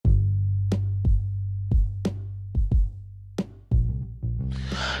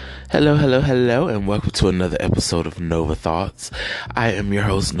Hello, hello, hello, and welcome to another episode of Nova Thoughts. I am your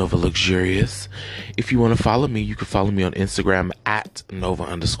host, Nova Luxurious. If you want to follow me, you can follow me on Instagram at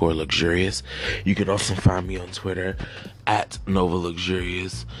Nova_Luxurious. You can also find me on Twitter at Nova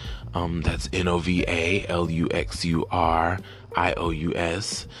Luxurious. That's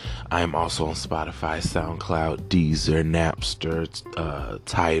NOVALUXURIOUS. I am also on Spotify, SoundCloud, Deezer, Napster,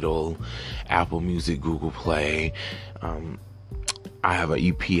 Tidal, Apple Music, Google Play. I have an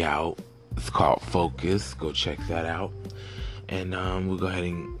EP out. It's called Focus. Go check that out. And we'll go ahead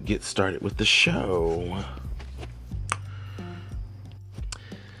and get started with the show.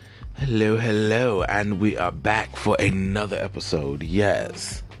 Hello, hello. And we are back for another episode.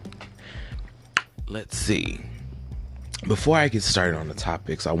 Yes. Let's see. Before I get started on the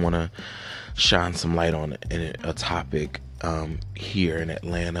topics, I want to shine some light on a topic here in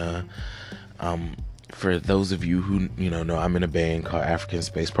Atlanta. For those of you who know I'm in a band called African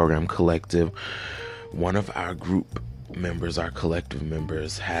Space Program Collective. One of our group members, our collective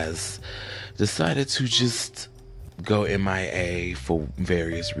members, has decided to just go MIA for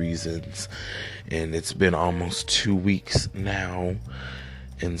various reasons, and it's been almost 2 weeks now,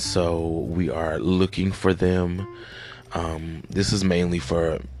 and so we are looking for them. This is mainly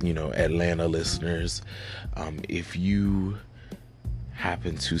for Atlanta listeners. If you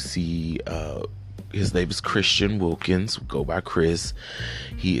happen to see his name is Christian Wilkins. Go by Chris.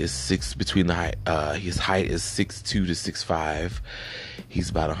 He is his height is 6'2" to 6'5". He's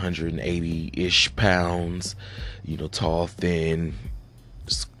about 180-ish pounds. Tall, thin,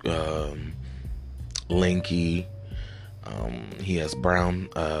 lanky. He has brown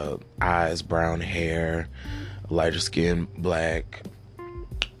eyes, brown hair, lighter skin, black.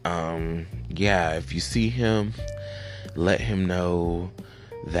 If you see him, let him know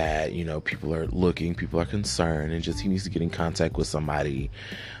that people are looking, people are concerned, and just he needs to get in contact with somebody.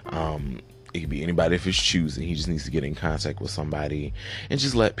 It could be anybody of his choosing. He just needs to get in contact with somebody and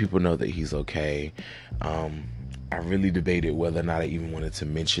just let people know that he's okay. I really debated whether or not I even wanted to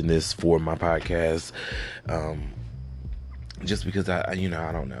mention this for my podcast, just because I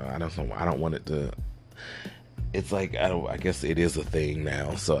don't know. I don't want it to. It's like I guess it is a thing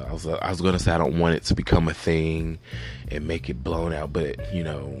now. So I was gonna say I don't want it to become a thing and make it blown out, but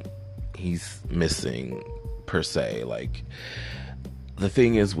he's missing per se. Like, the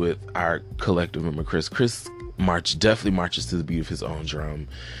thing is with our collective member Chris definitely marches to the beat of his own drum.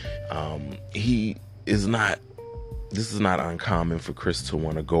 This is not uncommon for Chris to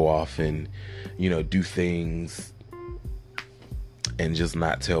want to go off and do things and just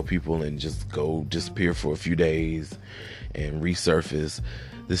not tell people and just go disappear for a few days and resurface.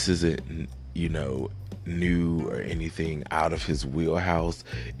 This isn't, new or anything out of his wheelhouse.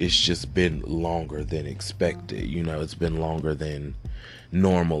 It's just been longer than expected. It's been longer than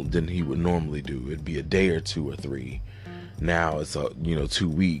normal, than he would normally do. It'd be a day or 2 or 3. Now it's 2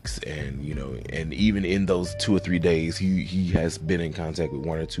 weeks, and and even in those 2 or 3 days, he has been in contact with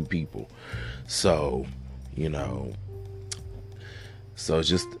 1 or 2 people. So, So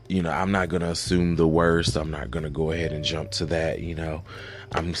just, I'm not going to assume the worst. I'm not going to go ahead and jump to that.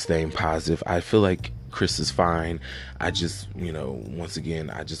 I'm staying positive. I feel like Chris is fine. I just, once again,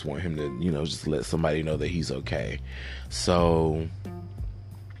 I just want him to, just let somebody know that he's okay. So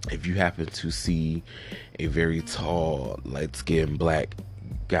if you happen to see a very tall, light-skinned black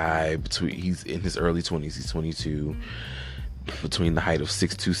guy, he's in his early 20s, he's 22, between the height of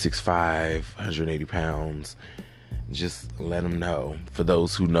 6'2", 6'5", 180 pounds, just let him know. For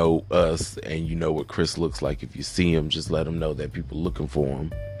those who know us and what Chris looks like, if you see him, just let him know that people are looking for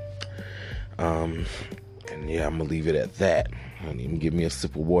him. And yeah, I'm gonna leave it at that. Honey, give me a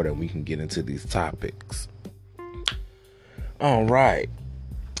sip of water and we can get into these topics. All right.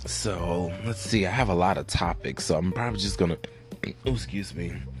 So let's see. I have a lot of topics, so I'm probably just gonna. Excuse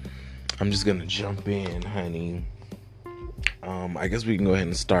me. I'm just gonna jump in, honey. I guess we can go ahead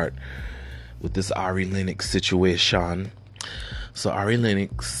and start with this Ari Lennox situation. So Ari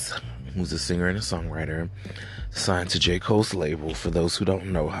Lennox, who's a singer and a songwriter, signed to J. Cole's label. For those who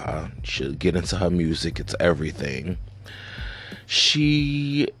don't know her, you should get into her music. It's everything.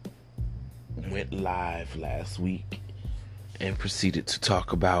 She went live last week and proceeded to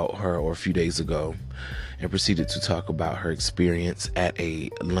talk about or a few days ago, and proceeded to talk about her experience at a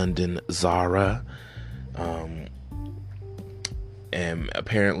London Zara. And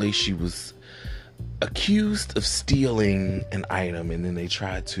apparently she was accused of stealing an item, and then they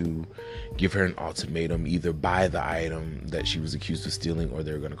tried to give her an ultimatum: either buy the item that she was accused of stealing or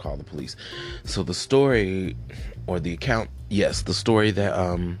they're going to call the police. So the story, or the account, the story that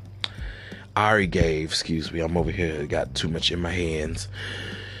Ari gave, excuse me, I'm over here, got too much in my hands,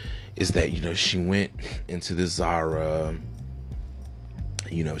 is that, she went into the Zara.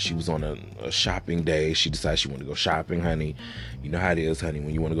 She was on a shopping day. She decided she wanted to go shopping, honey. You know how it is, honey.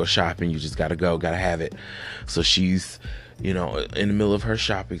 When you want to go shopping, you just gotta go, gotta have it. So she's, in the middle of her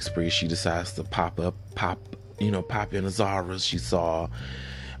shopping spree, she decides to pop in a Zara she saw.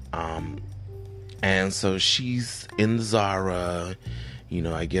 And so she's in the Zara,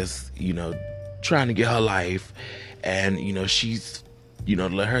 I guess, trying to get her life. And, she's,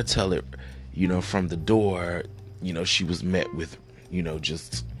 let her tell it, from the door, she was met with,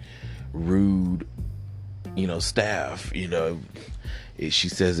 just rude, staff. She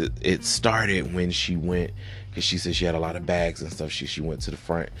says it started when she went, because she said she had a lot of bags and stuff. She went to the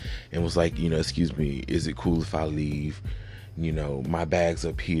front and was like, excuse me, is it cool if I leave, my bags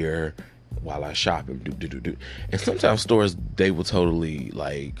up here while I shop and do. And sometimes stores, they will totally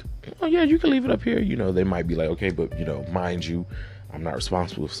like, oh yeah, you can leave it up here. They might be like, okay, but mind you, I'm not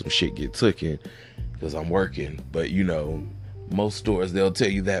responsible if some shit get taken because I'm working. But most stores, they'll tell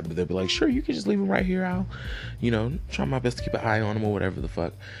you that, but they'll be like, sure, you can just leave them right here. I'll, try my best to keep an eye on them or whatever the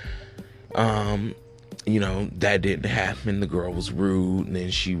fuck. That didn't happen. The girl was rude, and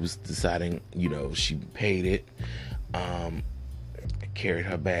then she was deciding, she paid it, carried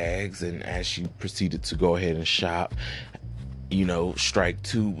her bags, and as she proceeded to go ahead and shop, strike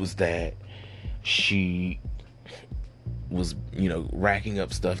two was that she was, racking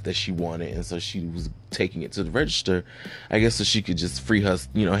up stuff that she wanted, and so she was taking it to the register, I guess, so she could just free her,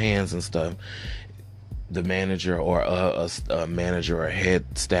 hands and stuff. The manager or a manager or a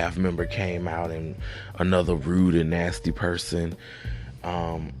head staff member came out, and another rude and nasty person.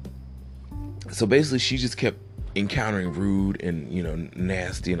 So basically, she just kept encountering rude and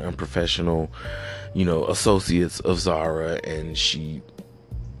nasty and unprofessional, associates of Zara, and she,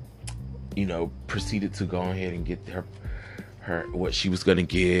 proceeded to go ahead and get her what she was gonna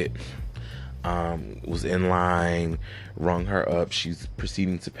get. Was in line, rung her up. She's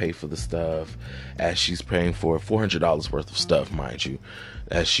proceeding to pay for the stuff as she's paying for $400 worth of stuff, mind you,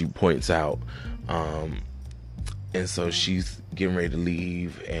 as she points out. And so she's getting ready to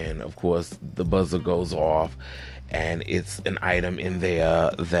leave, and of course the buzzer goes off, and it's an item in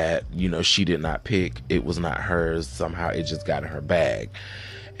there that she did not pick. It was not hers. Somehow it just got in her bag.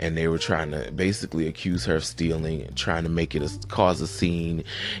 And they were trying to basically accuse her of stealing, trying to make it cause a scene,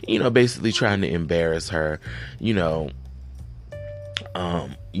 basically trying to embarrass her.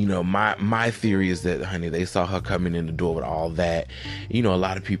 My theory is that, honey, they saw her coming in the door with all that. A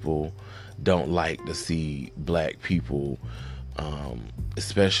lot of people don't like to see black people,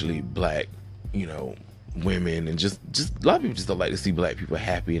 especially black, women, and just a lot of people just don't like to see black people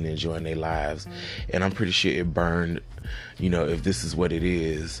happy and enjoying their lives. And I'm pretty sure it burned, if this is what it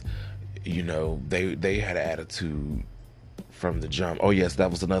is, they had an attitude from the jump. Oh yes,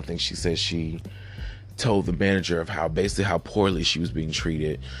 that was another thing. She said she told the manager of how poorly she was being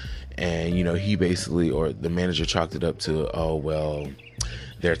treated, and he basically, or the manager, chalked it up to, oh well,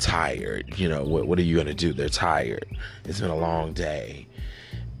 they're tired. What are you gonna do? They're tired. It's been a long day.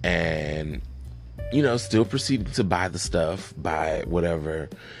 And still proceeding to buy the stuff, buy whatever.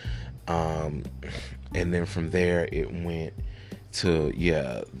 And then from there, it went to,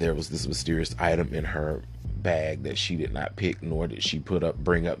 there was this mysterious item in her bag that she did not pick, nor did she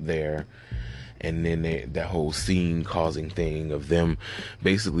bring up there. And then that whole scene causing thing of them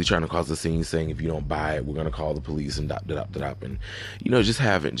basically trying to cause a scene, saying, if you don't buy it, we're going to call the police, and and,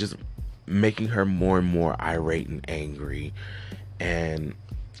 just making her more and more irate and angry. And,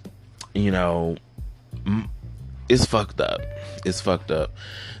 it's fucked up.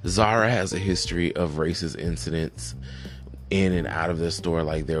 Zara has a history of racist incidents in and out of their store.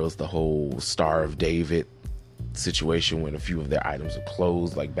 Like, there was the whole Star of David situation when a few of their items were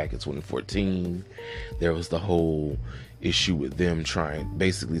closed, like back in 2014. There was the whole issue with them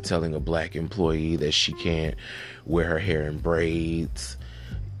basically telling a black employee that she can't wear her hair in braids.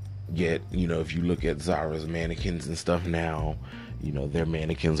 Yet, if you look at Zara's mannequins and stuff now, their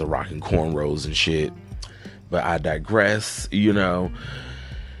mannequins are rocking cornrows and shit. But I digress. You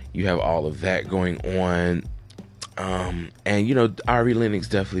have all of that going on. And Ari Lennox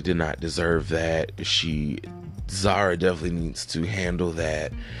definitely did not deserve that. Zara definitely needs to handle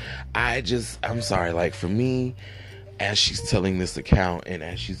that. I'm sorry, like, for me, as she's telling this account and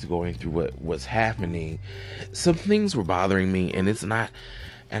as she's going through what's happening, some things were bothering me, and it's not,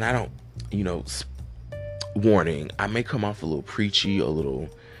 and I don't, warning, I may come off a little preachy,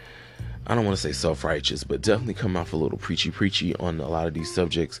 I don't want to say self-righteous, but definitely come off a little preachy on a lot of these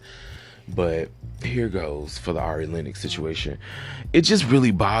subjects, But here goes for the Ari Lennox situation. It just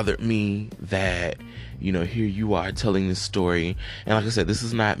really bothered me that, here you are telling this story. And like I said, this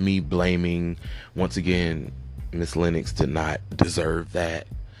is not me blaming, once again, Miss Lennox did not deserve that.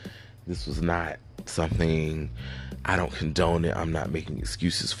 This was not something, I don't condone it. I'm not making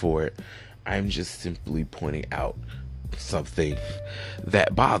excuses for it. I'm just simply pointing out something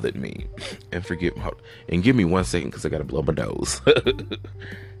that bothered me. And give me 1 second because I gotta blow my nose.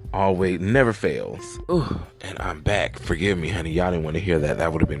 Always, never fails. Ooh, and I'm back. Forgive me, honey. Y'all didn't want to hear that.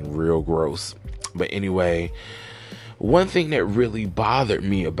 That would have been real gross. But anyway, one thing that really bothered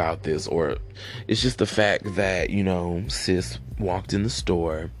me about this, or it's just the fact that, sis walked in the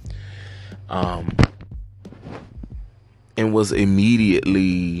store, and was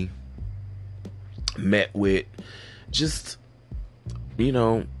immediately met with just,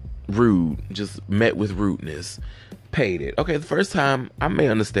 rude, just met with rudeness. Paid it. Okay, the first time, I may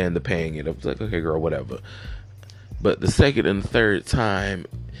understand the paying it. I was like, okay, girl, whatever. But the second and third time,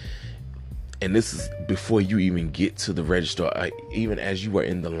 and this is before you even get to the register, even as you are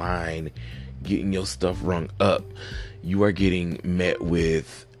in the line getting your stuff rung up, you are getting met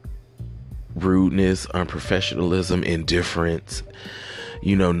with rudeness, unprofessionalism, indifference,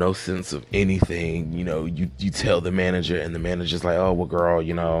 no sense of anything. You tell the manager, and the manager's like, oh, well, girl,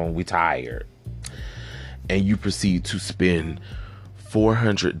 we tired. And you proceed to spend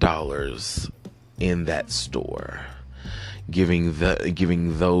 $400 in that store, giving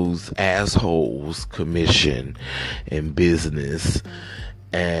those assholes commission and business.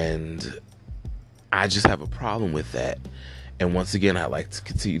 And I just have a problem with that. And once again, I like to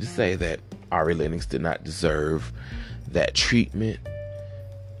continue to say that Ari Lennox did not deserve that treatment.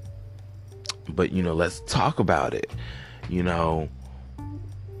 But, let's talk about it.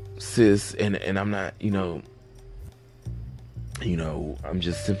 Sis, and I'm not, I'm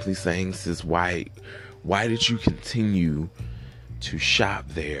just simply saying, sis, why did you continue to shop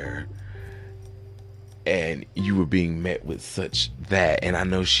there? And you were being met with such that, and I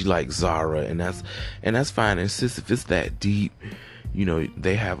know she likes Zara, and that's fine. And sis, if it's that deep,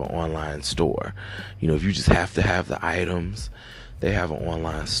 they have an online store. If you just have to have the items, they have an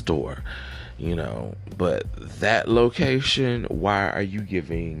online store. But that location, why are you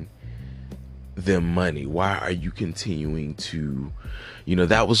giving them money? Why are you continuing to,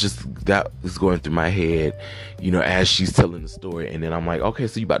 that was going through my head, as she's telling the story. And then I'm like, okay,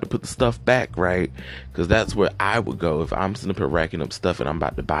 so you about to put the stuff back, right? Because that's where I would go if I'm sitting up here racking up stuff and I'm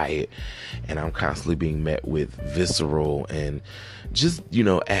about to buy it, and I'm constantly being met with visceral and just,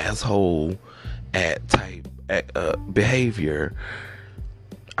 asshole type behavior.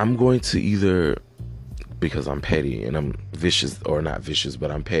 I'm going to either, because I'm petty and I'm vicious, or not vicious,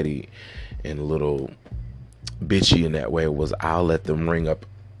 but I'm petty and a little bitchy in that way, I'll let them ring up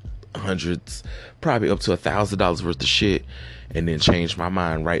hundreds, probably up to $1,000 worth of shit, and then change my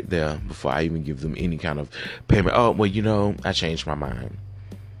mind right there before I even give them any kind of payment. Oh, well, I changed my mind.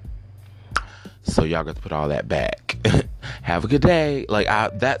 So y'all got to put all that back. Have a good day.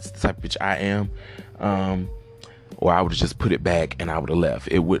 That's the type of bitch I am. Or I would have just put it back and I would have left.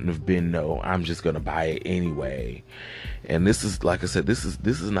 It wouldn't have been, no, I'm just going to buy it anyway. And this is, like I said, this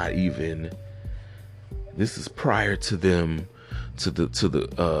is not even, this is prior to them, to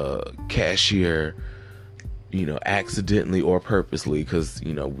the cashier, accidentally or purposely. Cause,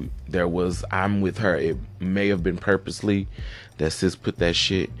 I'm with her. It may have been purposely that sis put that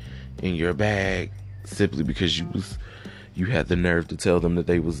shit in your bag simply because you had the nerve to tell them that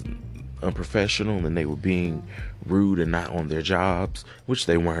they was unprofessional and they were being rude and not on their jobs, which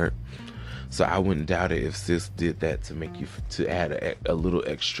they weren't. So I wouldn't doubt it if sis did that to make you, to add a little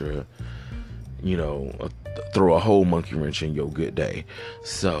extra, throw a whole monkey wrench in your good day.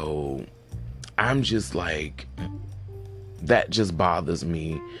 So I'm just like, that just bothers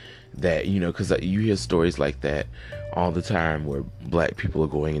me that, because you hear stories like that all the time where black people are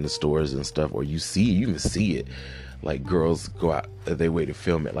going into stores and stuff, or you even see it. Like, girls go out their way to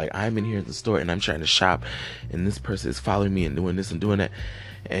film it. Like, I'm in here at the store and I'm trying to shop, and this person is following me and doing this and doing that.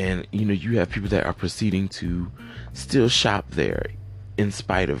 And, you have people that are proceeding to still shop there in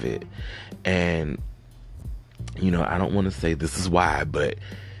spite of it. And, I don't want to say this is why, but,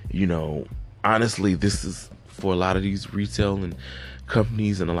 honestly, this is for a lot of these retail and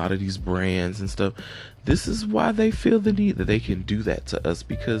companies and a lot of these brands and stuff. This is why they feel the need that they can do that to us,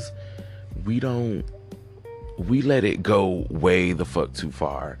 because we let it go way the fuck too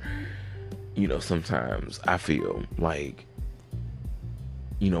far. Sometimes I feel like,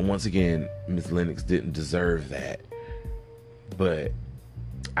 once again, Miss Lennox didn't deserve that. But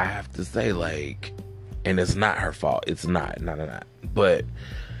I have to say, and it's not her fault. It's not. But,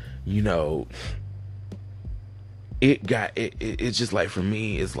 you know, it's just like, for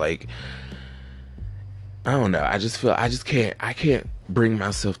me, it's like, I don't know. I can't bring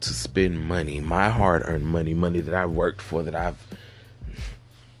myself to spend money, my hard earned money that I worked for, that I've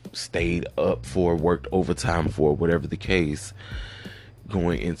stayed up for, worked overtime for, whatever the case,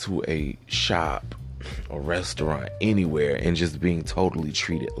 going into a shop or restaurant anywhere and just being totally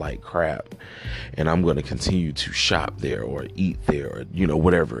treated like crap. And I'm going to continue to shop there or eat there or,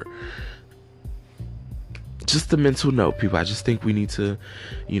 whatever. Just a mental note, people. I just think we need to,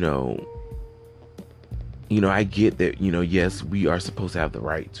 I get that, yes, we are supposed to have the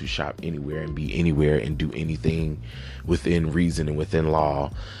right to shop anywhere and be anywhere and do anything within reason and within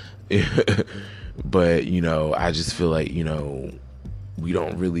law. But, I just feel like, we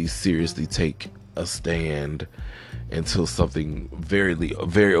don't really seriously take a stand until something very,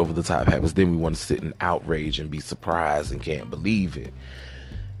 very over the top happens. Then we want to sit in outrage and be surprised and can't believe it.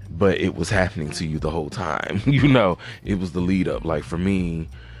 But it was happening to you the whole time. It was the lead up. Like, for me,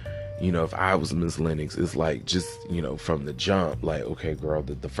 if I was Miss Lennox, it's like, just, from the jump, like, okay, girl,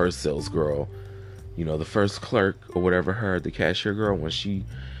 the first sales girl, the first clerk or whatever, the cashier girl, when she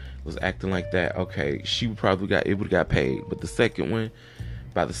was acting like that, okay, she would have got paid. But the second one,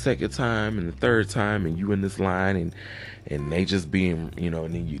 by the second time and the third time, and you in this line, and they just being,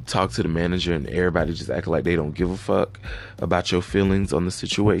 and then you talk to the manager and everybody just acting like they don't give a fuck about your feelings on the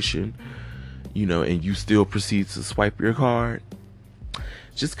situation, and you still proceed to swipe your card.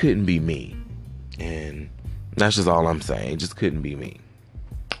 Just couldn't be me. And that's just all I'm saying. It just couldn't be me.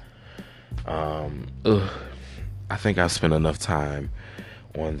 I think I've spent enough time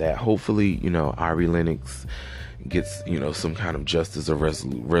on that. Hopefully, Ari Lennox gets, some kind of justice or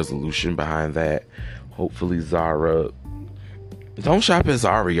resolution behind that. Hopefully Zara, don't shop at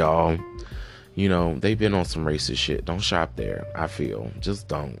Zara, y'all. They've been on some racist shit. Don't shop there, I feel. Just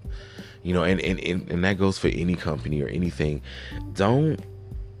don't. And that goes for any company or anything. Don't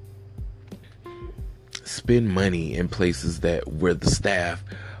spend money in places where the staff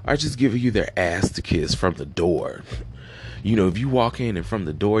are just giving you their ass to kiss from the door. If you walk in and from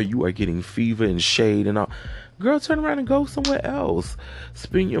the door you are getting fever and shade and all, girl, turn around and go somewhere else.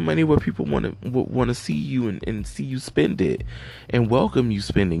 Spend your money where people want to see you and see you spend it and welcome you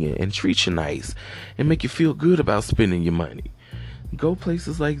spending it and treat you nice and make you feel good about spending your money. Go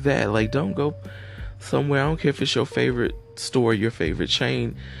places like that. Like, don't go somewhere, I don't care if it's your favorite store, your favorite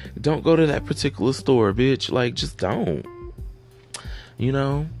chain, don't go to that particular store, bitch. Like, just don't.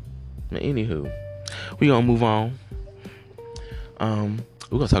 Anywho, we gonna move on.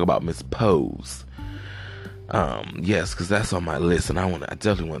 We're gonna talk about Miss Pose. Yes, because that's on my list, and I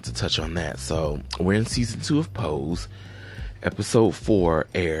definitely want to touch on that. So we're in season 2 of Pose. Episode 4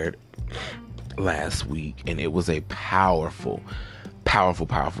 aired last week, and it was a powerful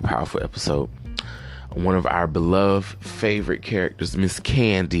episode. One of our beloved favorite characters, Miss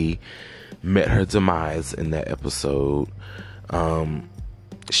Candy, met her demise in that episode.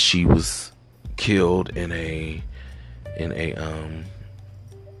 She was killed in a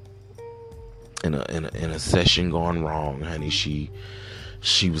session gone wrong, honey. She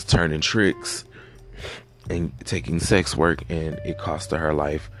was turning tricks and taking sex work, and it cost her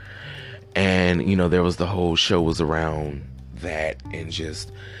life. And there was the whole show was around that, and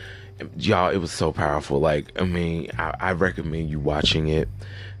just, y'all, it was so powerful. Like, I recommend you watching it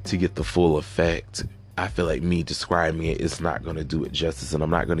to get the full effect. I feel like me describing it is not going to do it justice, and I'm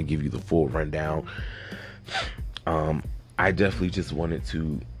not going to give you the full rundown. I definitely just wanted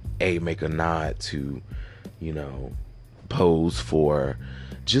to make a nod to, Pose for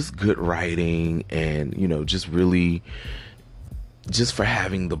just good writing, and just really, just for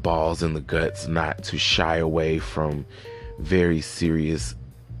having the balls and the guts not to shy away from very serious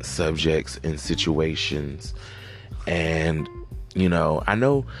subjects and situations. And I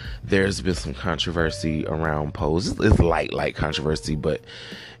know there's been some controversy around Pose. It's light controversy, but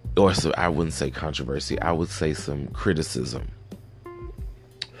also, I wouldn't say controversy, I would say some criticism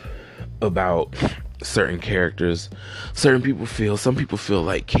about certain characters. Some people feel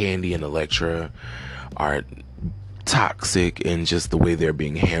like Candy and Elektra are toxic, and just the way they're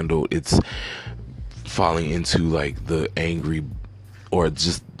being handled, it's falling into like the angry, or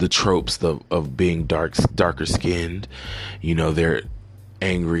just the tropes of being darker skinned. They're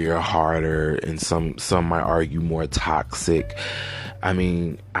angrier, harder, and some might argue more toxic.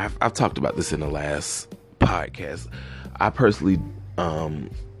 I've talked about this in the last podcast. I personally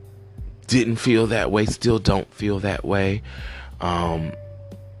didn't feel that way, still don't feel that way. But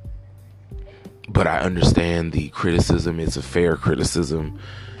I understand the criticism. It's a fair criticism,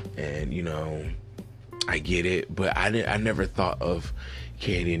 and I get it. But I never thought of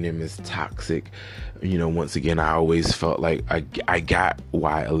Candy and them is toxic. Once again, I always felt like I got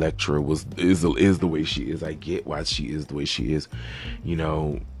why Elektra is the way she is. I get why she is the way she is.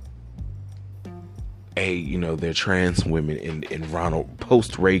 They're trans women in Ronald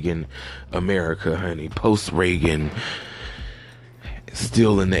post-Reagan America, honey. Post-Reagan,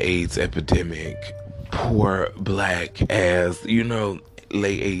 still in the AIDS epidemic. Poor black ass, late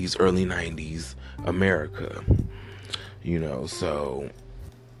 80s, early 90s America. So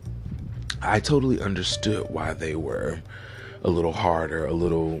I totally understood why they were a little harder, a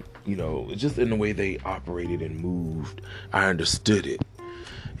little, just in the way they operated and moved. I understood it,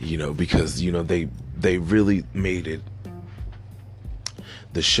 because, they really made it,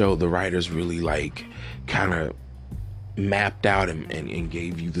 the show, the writers really kind of mapped out and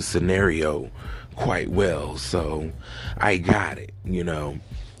gave you the scenario quite well. So I got it,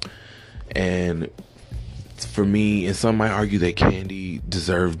 and for me, and some might argue that Candy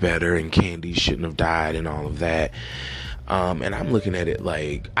deserved better and Candy shouldn't have died and all of that. And I'm looking at it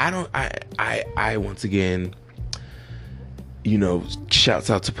like, I once again, shouts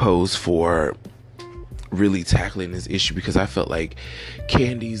out to Pose for really tackling this issue, because I felt like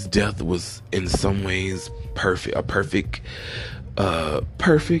Candy's death was in some ways perfect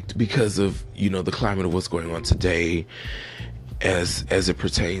because of, the climate of what's going on today as it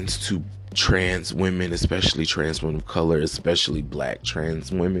pertains to trans women, especially trans women of color, especially black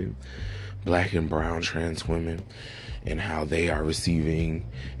trans women, black and brown trans women, and how they are receiving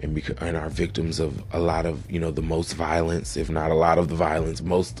and are victims of a lot of, the most violence, if not a lot of the violence,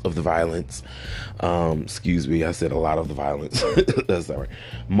 most of the violence. Excuse me, I said a lot of the violence. That's not right.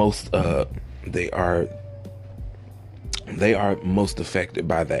 Most, they are most affected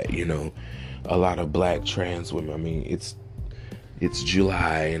by that, a lot of black trans women. I mean, it's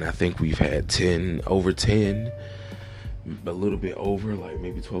July, and I think we've had over 10, a little bit over, like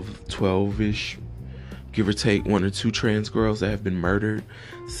maybe 12-ish, give or take, 1 or 2 trans girls that have been murdered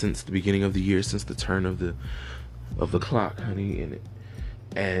since the beginning of the year, since the turn of the clock, honey.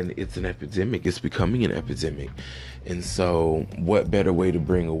 And it's an epidemic. It's becoming an epidemic. And so what better way to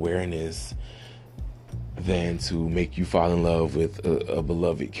bring awareness than to make you fall in love with a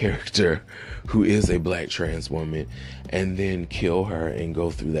beloved character who is a black trans woman, and then kill her and go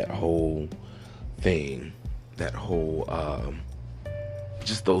through that whole thing, that whole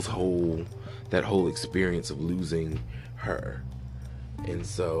that whole experience of losing her. And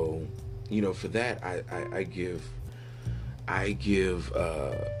so, for that, I give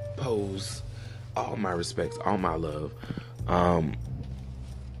Pose all my respects, all my love.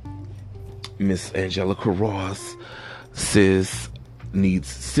 Miss Angelica Ross, sis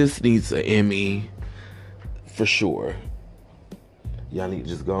needs an Emmy for sure. Y'all need to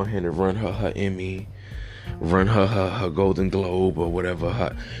just go ahead and run her Emmy, run her Golden Globe, or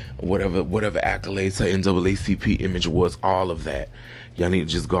whatever accolades, her NAACP Image Awards, all of that. Y'all need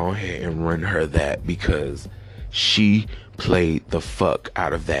to just go ahead and run her that, because she played the fuck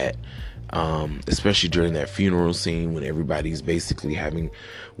out of that. Especially during that funeral scene when everybody's basically having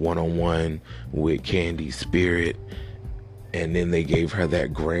one-on-one with Candy's spirit, and then they gave her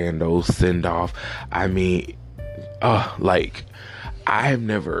that grand old send-off. I mean, I have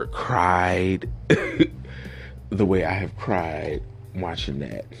never cried the way I have cried watching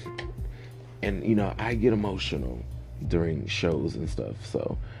that. And, I get emotional during shows and stuff.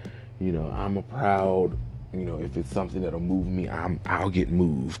 So, I'm a proud, if it's something that'll move me, I'll get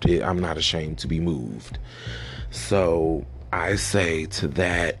moved. I'm not ashamed to be moved. So I say to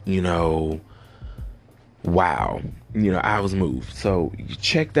that, wow, I was moved. So you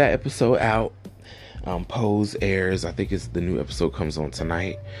check that episode out. Pose airs. I think it's the new episode comes on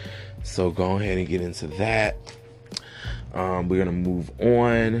tonight. So go ahead and get into that. We're gonna move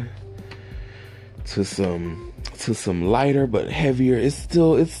on to some lighter but heavier. It's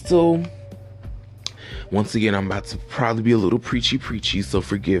still. Once again, I'm about to probably be a little preachy, so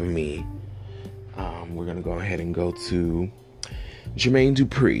forgive me. We're going to go ahead and go to Jermaine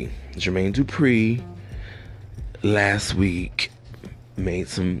Dupri. Jermaine Dupri last week made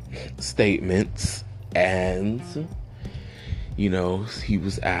some statements, and, he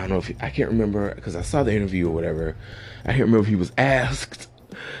was, I don't know I can't remember, because I saw the interview or whatever. I can't remember if he was asked,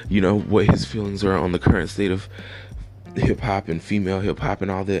 what his feelings are on the current state of hip-hop and female hip-hop and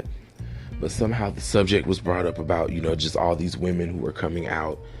all that. But somehow the subject was brought up about, just all these women who are coming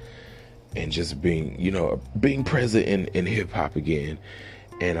out and just being present in hip hop again.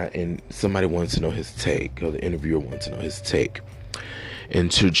 And somebody wanted to know his take, or the interviewer wanted to know his take.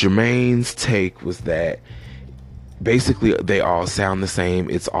 And to Jermaine's take was that basically they all sound the same.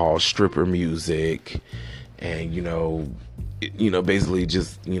 It's all stripper music, and basically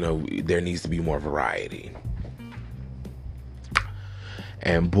just, there needs to be more variety.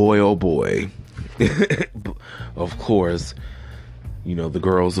 And boy, oh boy, of course, the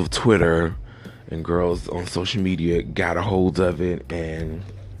girls of Twitter and girls on social media got a hold of it, and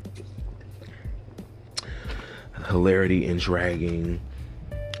hilarity and dragging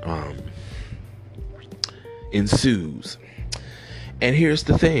ensues. And here's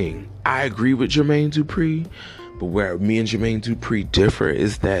the thing. I agree with Jermaine Dupri, but where me and Jermaine Dupri differ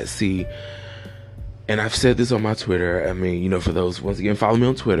is that, see, and I've said this on my Twitter. I mean, for those, once again, follow me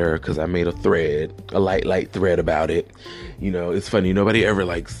on Twitter, because I made a thread, a light thread about it. It's funny. Nobody ever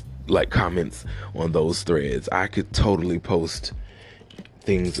comments on those threads. I could totally post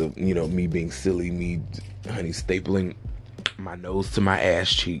things of, me being silly, me, honey, stapling my nose to my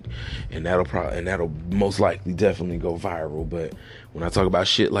ass cheek, and that'll most likely definitely go viral. But when I talk about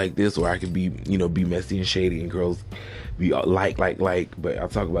shit like this, where I could be messy and shady, and girls be like, but I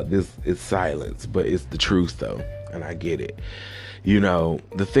talk about this, it's silence, but it's the truth though, and I get it.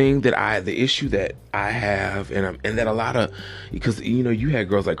 The issue that I have, and that a lot of, because you had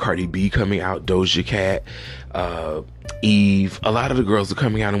girls like Cardi B coming out, Doja Cat, Eve, a lot of the girls are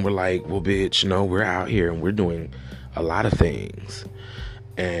coming out and we're like, well, bitch, no, we're out here and we're doing a lot of things.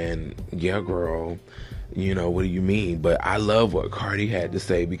 And yeah, girl, what do you mean? But I love what Cardi had to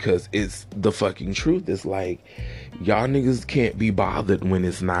say, because it's the fucking truth. It's like, y'all niggas can't be bothered when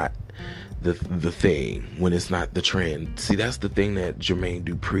it's not the thing, when it's not the trend. See, that's the thing that Jermaine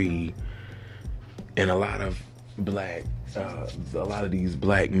Dupri and a lot of these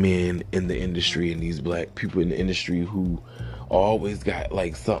black men in the industry, and these black people in the industry who always got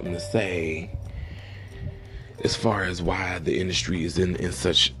like something to say as far as why the industry is in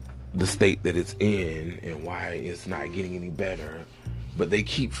such the state that it's in, and why it's not getting any better. But they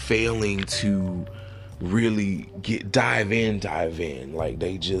keep failing to really dive in. Like,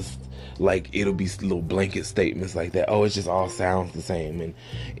 they just, like, it'll be little blanket statements like that. Oh, it just all sounds the same. And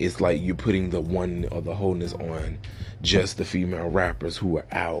it's like you're putting the one or the wholeness on just the female rappers who are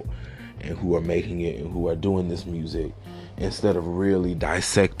out and who are making it and who are doing this music, instead of really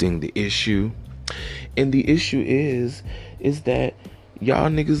dissecting the issue. And the issue is that y'all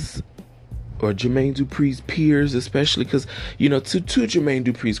niggas, or Jermaine Dupri's peers especially, because, to Jermaine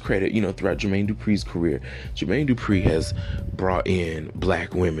Dupri's credit, throughout Jermaine Dupri's career, Jermaine Dupri has brought in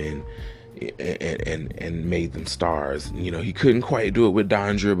black women and made them stars. He couldn't quite do it with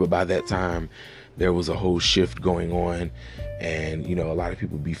Dondra, but by that time there was a whole shift going on, and a lot of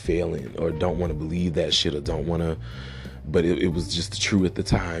people be failing or don't want to believe that shit, or don't want to, but it was just true at the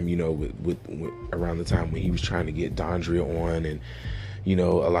time, with around the time when he was trying to get Dondra on, and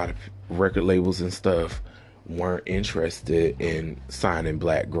a lot of record labels and stuff weren't interested in signing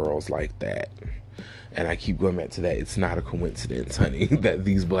black girls like that. And I keep going back to that. It's not a coincidence, honey, that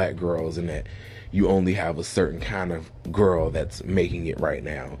these black girls, and that you only have a certain kind of girl that's making it right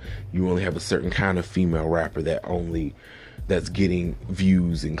now. You only have a certain kind of female rapper that's getting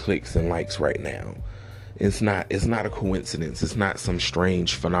views and clicks and likes right now. It's not a coincidence. It's not some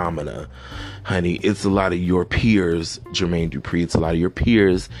strange phenomena, honey. It's a lot of your peers, Jermaine Dupri. It's a lot of your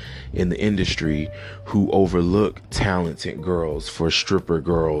peers in the industry who overlook talented girls for stripper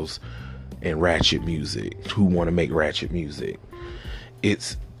girls and ratchet music, who want to make ratchet music.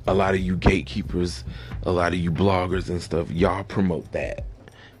 It's a lot of you gatekeepers, a lot of you bloggers and stuff. Y'all promote that.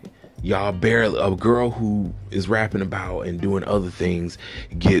 Y'all barely, a girl who is rapping about and doing other things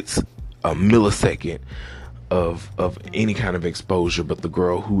gets a millisecond of any kind of exposure, but the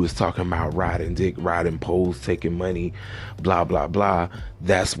girl who is talking about riding dick, riding poles, taking money, blah blah blah,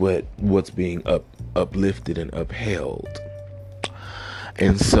 that's what's being uplifted and upheld.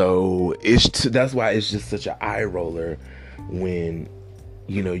 And so that's why it's just such an eye roller when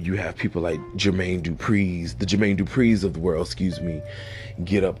you have people like the Jermaine Dupris of the world,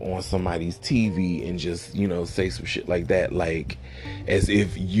 get up on somebody's TV and just, say some shit like that, like as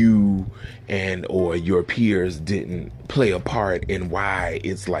if you and or your peers didn't play a part in why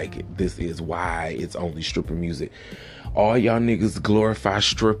it's like this is why it's only stripper music. All y'all niggas glorify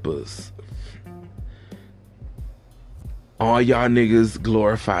strippers. All y'all niggas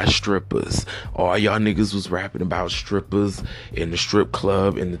glorify strippers. All y'all niggas was rapping about strippers in the strip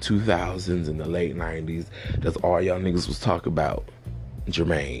club in the 2000s and the late 90s. That's all y'all niggas was talking about,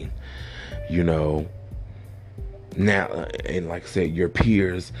 Jermaine. Now, and like I said, your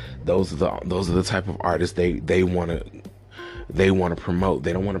peers, those are the type of artists they want to promote.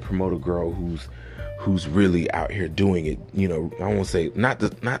 They don't want to promote a girl who's really out here doing it. I won't say not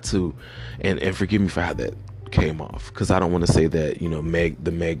to, and forgive me for how that came off, because I don't want to say that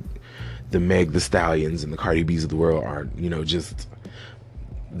the Meg the Stallions and the Cardi B's of the world aren't, you know, just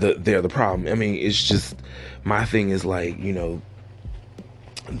they're the problem. I mean, it's just, my thing is like, you know,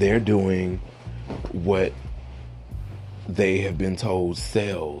 they're doing what they have been told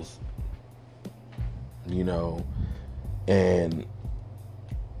sells, you know, and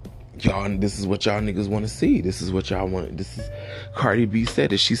y'all, this is what y'all niggas want to see. This is what y'all want. This is, Cardi B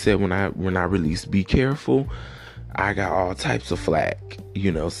said it. She said, when I release Be Careful, I got all types of flack.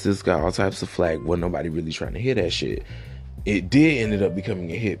 You know, sis got all types of flack. Wasn't nobody really trying to hear that shit. It did ended up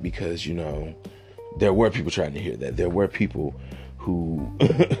becoming a hit because, you know, there were people trying to hear that. There were people who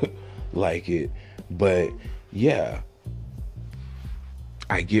like it. But yeah,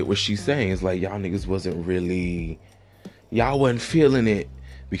 I get what she's saying. It's like, y'all niggas wasn't really, y'all wasn't feeling it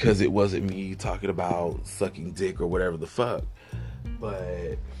because it wasn't me talking about sucking dick or whatever the fuck.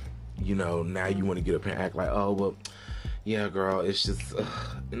 But, you know, now you want to get up and act like, oh, well, yeah, girl, it's just,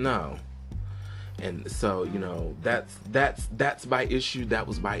 no. And so, you know, that's my issue. That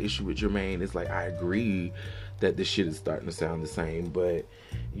was my issue with Jermaine. It's like, I agree that this shit is starting to sound the same, but,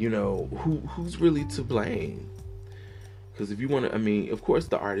 you know, who's really to blame? Because if you want to, I mean, of course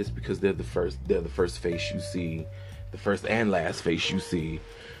the artists, because they're the first face you see, the first and last face you see,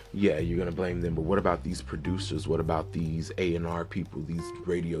 yeah, you're gonna blame them. But what about these producers? What about these A&R people? These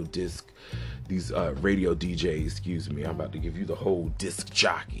radio DJs? Excuse me, I'm about to give you the whole disc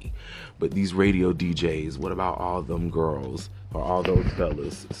jockey. But these radio DJs, what about all them girls or all those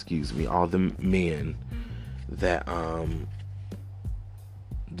fellas? Excuse me, all them men that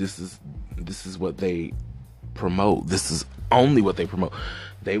this is what they promote. This is only what they promote.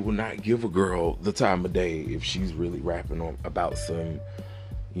 They will not give a girl the time of day if she's really rapping on about some,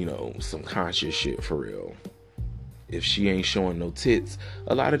 you know, some conscious shit for real. If she ain't showing no tits,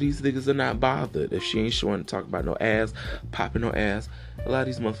 a lot of these niggas are not bothered. If she ain't showing, talk about no ass, popping no ass, a lot of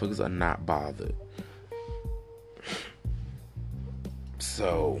these motherfuckers are not bothered.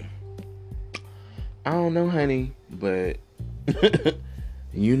 So, I don't know, honey, but,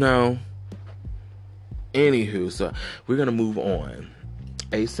 you know, anywho, so we're gonna move on.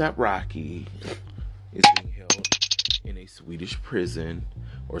 A$AP Rocky is being held in a Swedish prison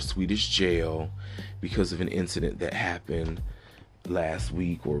or Swedish jail because of an incident that happened last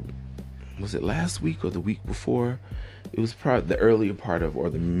week, or was it last week or the week before? It was probably the earlier part of, or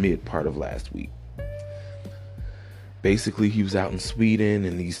the mid part of last week. Basically, he was out in Sweden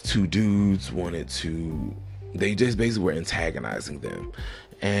and these two dudes they just basically were antagonizing them.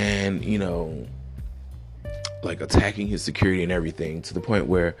 And, you know, like attacking his security and everything, to the point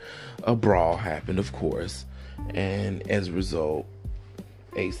where a brawl happened, of course. And as a result,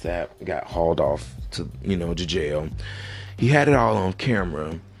 A$AP got hauled off to jail. He had it all on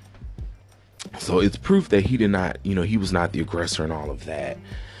camera. So it's proof that he did not, he was not the aggressor and all of that.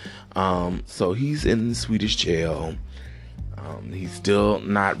 So he's in the Swedish jail. He's still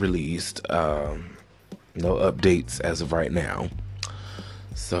not released. No updates as of right now.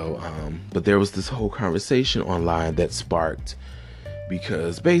 So, but there was this whole conversation online that sparked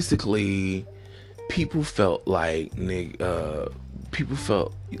because basically people felt like,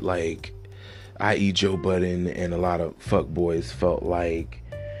 i.e. Joe Budden and a lot of fuckboys felt like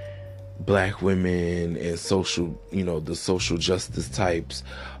black women and the social justice types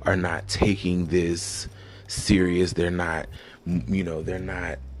are not taking this serious. They're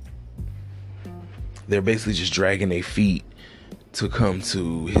basically just dragging their feet to come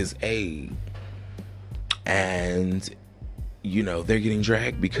to his aid. And, they're getting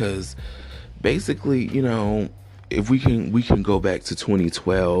dragged because basically, if we can go back to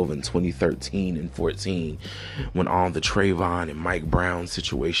 2012 and 2013 and 14 when all the Trayvon and Mike Brown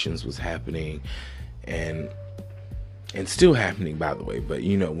situations was happening and still happening, by the way, but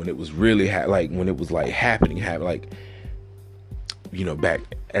when it was really happening back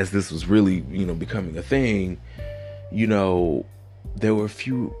as this was really becoming a thing, there were a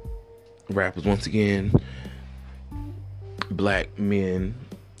few rappers, once again, black men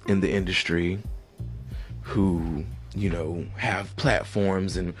in the industry who have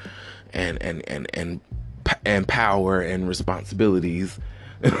platforms and power and responsibilities.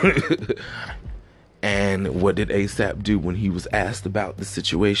 And what did A$AP do when he was asked about the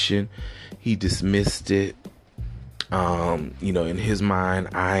situation? He dismissed it. In his mind,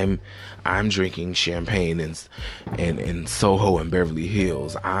 I'm drinking champagne in Soho and Beverly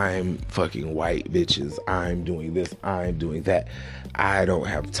Hills. I'm fucking white bitches. I'm doing this. I'm doing that. I don't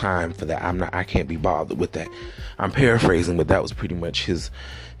have time for that. I can't be bothered with that. I'm paraphrasing, but that was pretty much his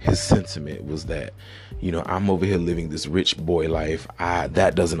sentiment, was that, I'm over here living this rich boy life.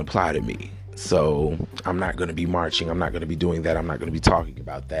 That doesn't apply to me. So I'm not going to be marching. I'm not going to be doing that. I'm not going to be talking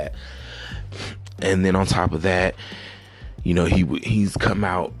about that. And then on top of that, you know, he's come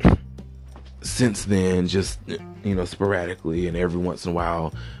out since then, just, you know, sporadically and every once in a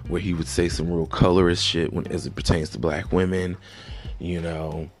while, where he would say some real colorist shit as it pertains to black women, you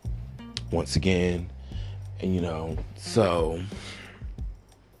know, once again, and, you know, so,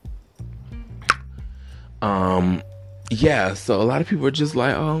 yeah, so a lot of people are just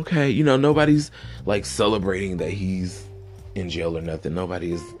like, oh, okay, you know, nobody's like celebrating that he's in jail or nothing.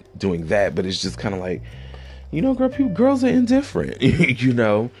 Nobody is doing that, but it's just kind of like, you know, girls are indifferent, you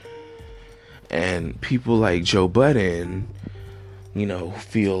know, and people like Joe Budden, you know,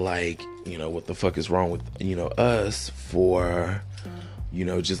 feel like, you know, what the fuck is wrong with, you know, us for, you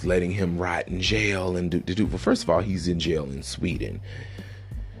know, just letting him rot in jail and do. Well, first of all, he's in jail in Sweden.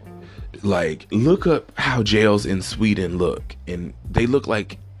 Like, look up how jails in Sweden look, and they look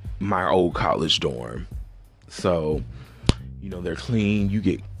like my old college dorm. So, you know, they're clean. You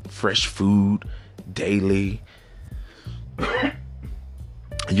get fresh food daily.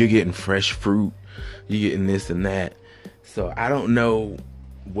 You're getting fresh fruit. You're getting this and that. So I don't know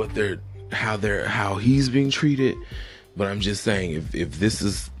how he's being treated, but I'm just saying, if this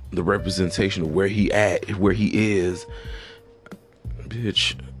is the representation of where he is,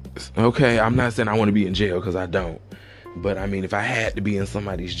 bitch. Okay, I'm not saying I want to be in jail, because I don't. But I mean, if I had to be in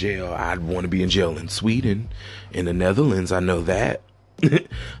somebody's jail, I'd want to be in jail in Sweden, in the Netherlands. I know that.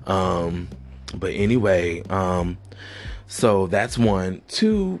 But anyway, so that's one.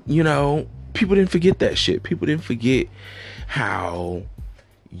 Two, you know, people didn't forget that shit. People didn't forget how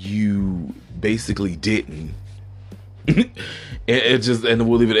you basically didn't. And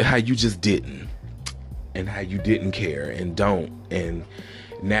we'll leave it at how you just didn't, and how you didn't care and don't, and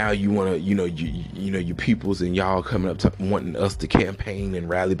now you want to, you know, you peoples and y'all coming up to wanting us to campaign and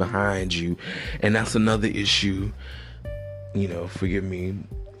rally behind you, and that's another issue, you know, forgive me,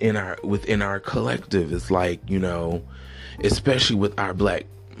 within our collective. It's like, you know, especially with my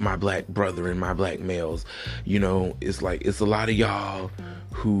black brother and my black males, you know, it's like, it's a lot of y'all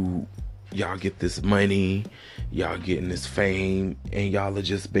who, y'all get this money, y'all getting this fame, and y'all are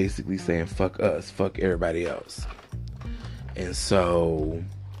just basically saying, fuck us, fuck everybody else. And so,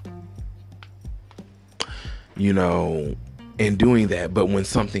 you know, in doing that, but when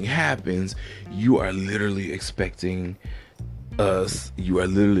something happens, you are literally expecting, you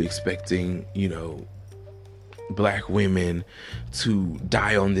know, black women to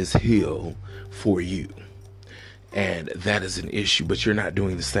die on this hill for you. And that is an issue, but you're not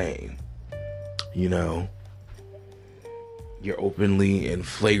doing the same. You know, you're openly and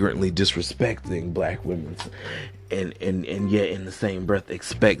flagrantly disrespecting black women, and yet in the same breath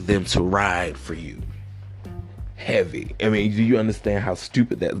expect them to ride for you heavy. I mean, do you understand how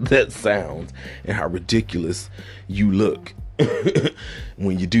stupid that sounds, and how ridiculous you look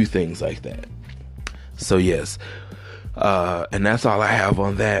when you do things like that? So yes, and that's all I have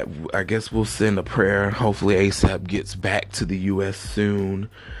on that. I guess we'll send a prayer. Hopefully ASAP gets back to the U.S. soon.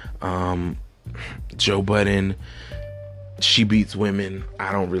 Joe Budden, she beats women.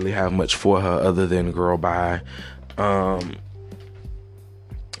 I don't really have much for her other than girl bye. I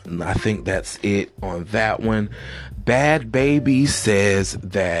think that's it on that one. Bad Baby says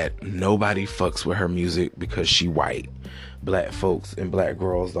that nobody fucks with her music because she white. Black folks and black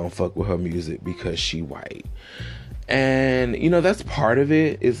girls don't fuck with her music because she white. And, you know, that's part of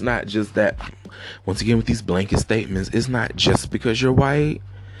it. It's not just that, once again, with these blanket statements, it's not just because you're white.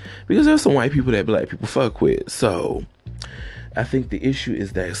 Because there's some white people that black people fuck with. So I think the issue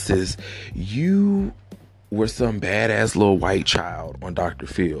is that, sis, you were some badass little white child on Dr.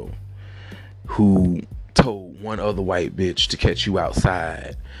 Phil who told one other white bitch to catch you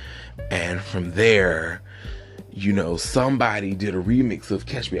outside. And from there, you know, somebody did a remix of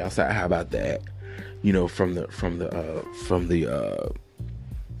Catch Me Outside. How about that? You know, from the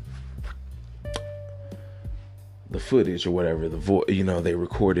footage or whatever, you know, they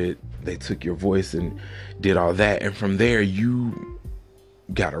recorded, they took your voice and did all that, and from there you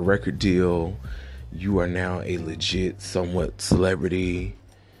got a record deal. You are now a legit, somewhat celebrity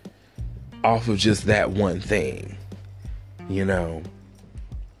off of just that one thing, you know.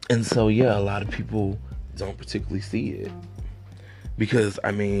 And so yeah, a lot of people don't particularly see it, because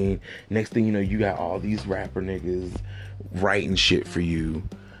I mean, next thing you know, you got all these rapper niggas writing shit for you.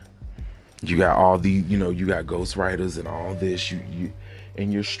 You got all the, you know, you got ghostwriters and all this,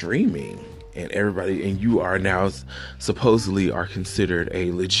 and you're streaming, and everybody, and you are now supposedly are considered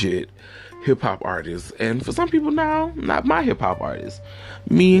a legit hip-hop artist. And for some people now, not my hip-hop artist,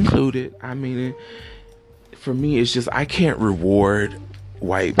 me included. I mean, for me, it's just, I can't reward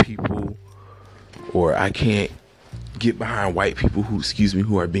white people or I can't get behind white people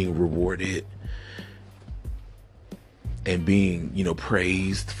who are being rewarded and being,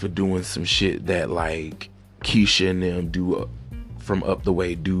 praised for doing some shit that like Keisha and them do from up the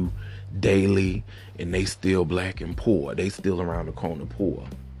way do daily, and they still black and poor. They still around the corner poor.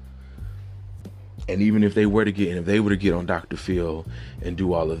 And even if they were to get on Dr. Phil and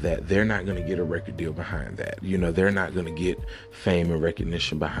do all of that, they're not going to get a record deal behind that. They're not going to get fame and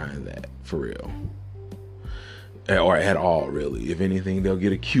recognition behind that, for real. Or at all, really. If anything, they'll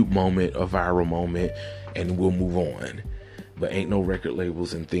get a cute moment, a viral moment, and we'll move on. But ain't no record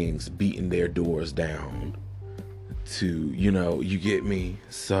labels and things beating their doors down to, you get me?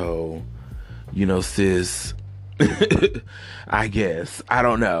 So, sis, I guess, I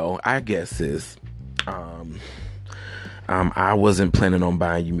don't know. I guess, sis, I wasn't planning on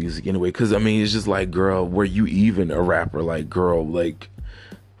buying you music anyway. Because, it's just like, girl, were you even a rapper? Like, girl, like,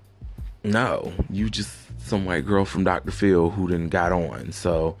 no. You just some white girl from Dr. Phil who done got on.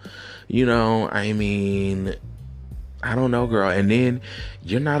 So, I don't know, girl. And then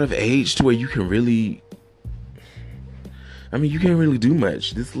you're not of age to where you can really, you can't really do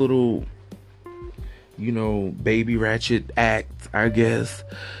much. This little, baby ratchet act, I guess,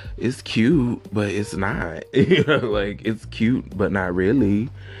 is cute, but it's not. Like, it's cute, but not really.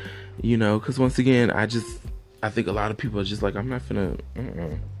 Because once again, I think a lot of people are just like, I'm not finna,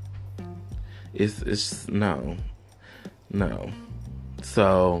 It's no.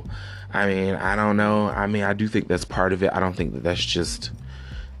 So, I don't know. I do think that's part of it. I don't think that that's just,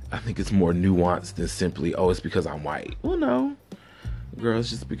 I think it's more nuanced than simply, oh, it's because I'm white. Well, no. Girl, it's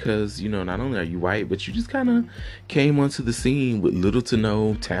just because, not only are you white, but you just kind of came onto the scene with little to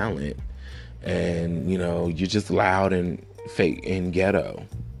no talent. And, you're just loud and fake and ghetto.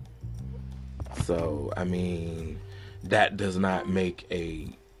 So, that does not make a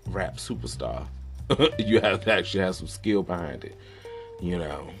rap superstar. You have to actually have some skill behind it,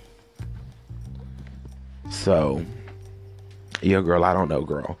 So, yeah, girl, I don't know,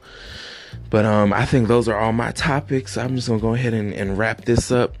 girl. But I think those are all my topics. I'm just gonna go ahead and wrap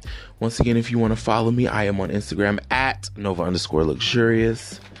this up. Once again, if you want to follow me, I am on Instagram at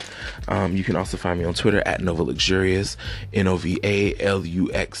Nova_Luxurious. You can also find me on Twitter at Nova Luxurious,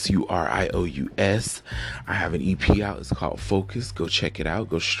 NOVALUXURIOUS. I have an EP out. It's called Focus. Go check it out.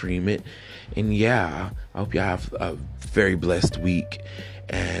 Go stream it. And yeah, I hope y'all have a very blessed week.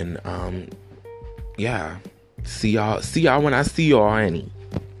 And yeah, see y'all when I see y'all, honey.